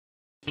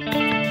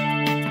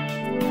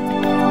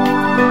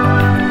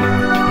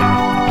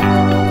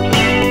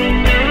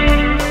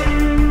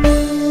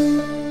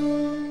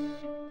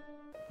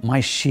My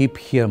sheep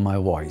hear my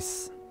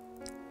voice.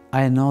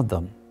 I know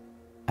them,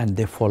 and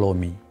they follow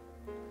me.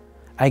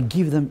 I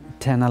give them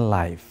eternal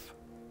life,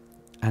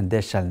 and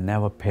they shall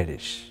never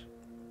perish.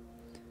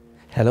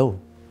 Hello,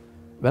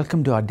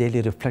 welcome to our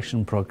daily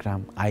reflection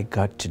program,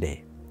 iGod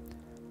Today.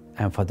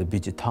 I'm Father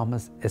Biju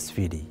Thomas,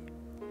 SVD.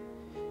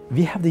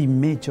 We have the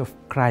image of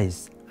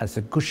Christ as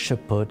a good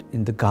shepherd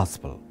in the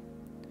gospel.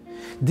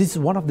 This is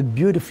one of the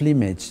beautiful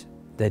images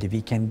that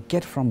we can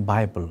get from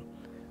Bible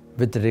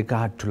with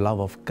regard to love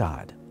of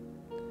God.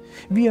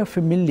 We are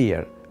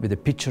familiar with the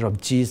picture of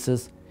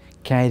Jesus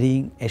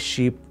carrying a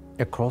sheep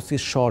across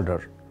his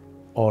shoulder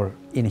or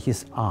in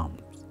his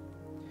arms.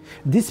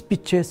 These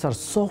pictures are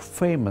so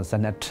famous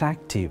and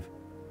attractive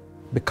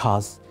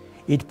because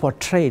it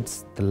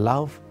portrays the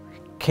love,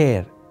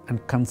 care,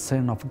 and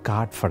concern of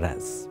God for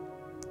us.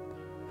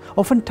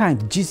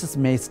 Oftentimes, Jesus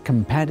makes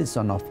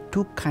comparison of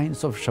two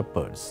kinds of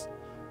shepherds.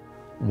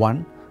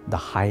 One, the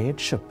hired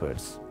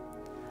shepherds,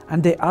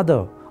 and the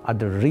other are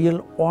the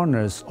real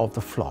owners of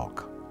the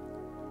flock.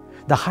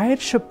 The hired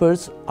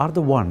shepherds are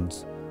the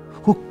ones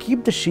who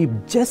keep the sheep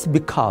just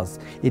because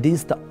it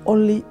is the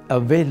only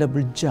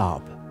available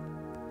job.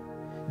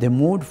 They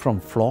moved from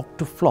flock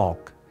to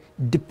flock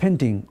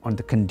depending on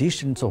the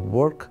conditions of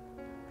work,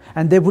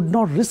 and they would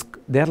not risk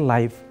their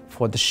life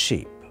for the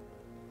sheep.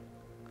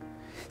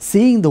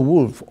 Seeing the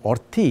wolf or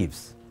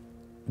thieves,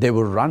 they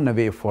would run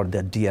away for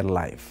their dear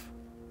life.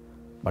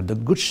 But the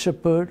good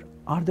shepherd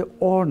are the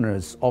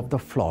owners of the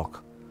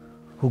flock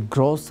who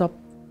grows up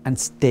and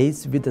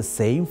stays with the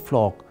same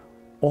flock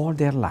all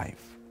their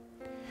life.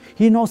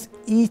 He knows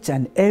each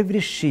and every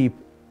sheep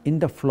in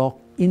the flock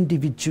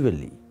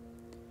individually.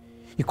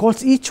 He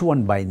calls each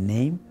one by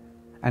name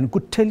and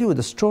could tell you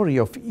the story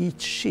of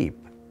each sheep.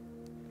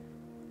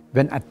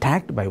 When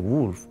attacked by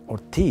wolf or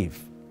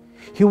thief,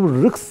 he would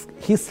risk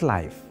his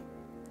life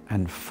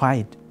and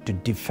fight to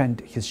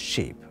defend his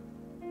sheep.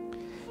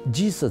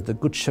 Jesus, the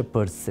Good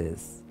Shepherd,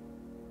 says,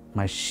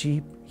 "My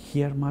sheep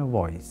hear my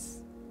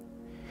voice."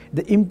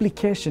 The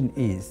implication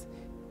is,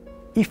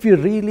 if you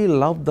really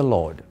love the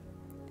Lord,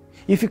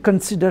 if you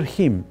consider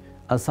Him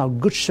as our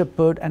Good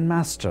Shepherd and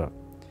Master,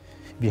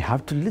 we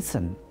have to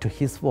listen to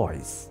His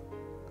voice.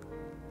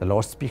 The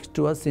Lord speaks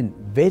to us in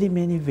very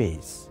many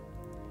ways.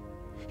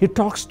 He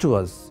talks to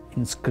us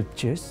in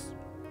scriptures,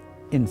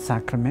 in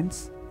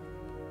sacraments,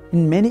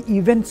 in many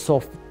events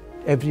of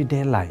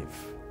everyday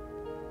life.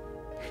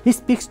 He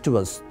speaks to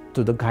us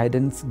through the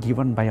guidance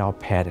given by our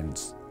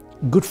parents,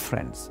 good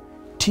friends,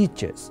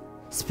 teachers,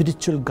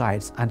 spiritual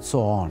guides, and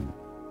so on.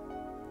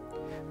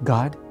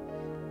 God,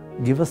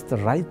 give us the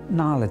right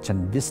knowledge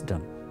and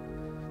wisdom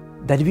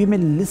that we may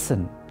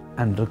listen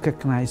and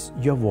recognize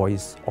your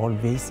voice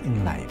always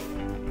in life.